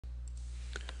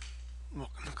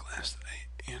Welcome to class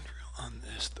today, Andrew, on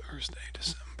this Thursday,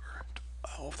 December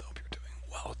 12th. Hope you're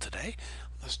doing well today.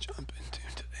 Let's jump into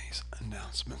today's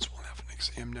announcements. We'll have an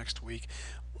exam next week.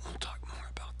 We'll talk more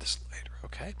about this later,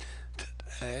 okay?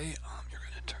 Today, you're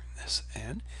going to turn this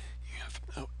in. You have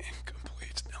no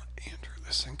incompletes. Now, Andrew,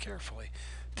 listen carefully.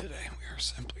 Today, we are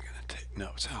simply going to take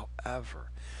notes.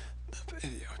 However, the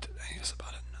video today is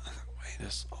about another way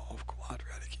to solve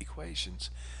quadratic equations.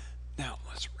 Now,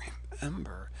 let's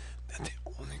remember that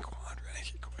the only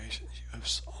quadratic equations you have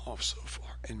solved so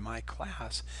far in my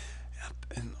class have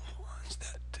been the ones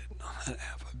that did not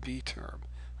have a b term,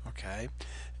 okay?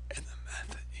 And the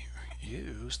method you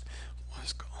used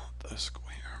was called the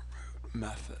square root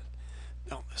method.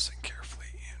 Now, listen carefully,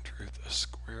 Andrew. The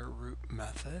square root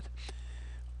method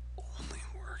only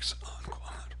works on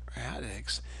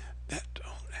quadratics that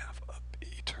don't have a b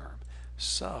term.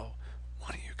 So,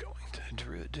 what are you going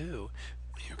to do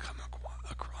when you come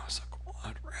across a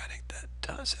quadratic that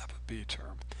does have a b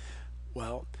term?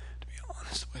 Well, to be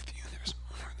honest with you, there's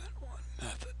more than one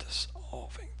method to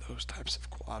solving those types of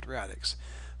quadratics,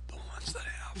 the ones that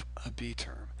have a b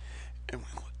term, and we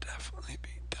will definitely be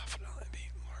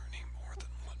learning more than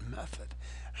one method.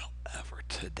 However,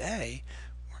 today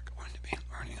we're going to be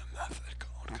learning a method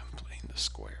called completing the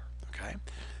square. Okay,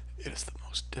 it is the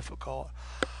most difficult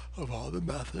of all the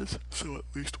methods, so at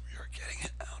least we are getting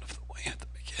it out of the way at the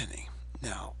beginning.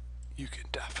 Now, you can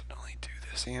definitely do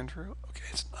this, Andrew. Okay,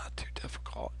 it's not too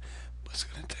difficult, but it's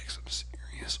going to take some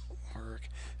serious work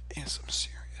and some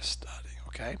serious study,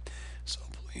 okay? So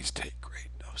please take great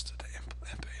notes today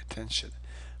and pay attention.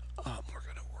 We're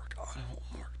going to work on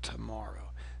homework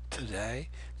tomorrow. Today,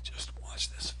 just watch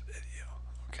this video,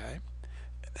 okay?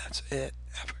 And that's it.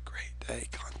 Have a great day.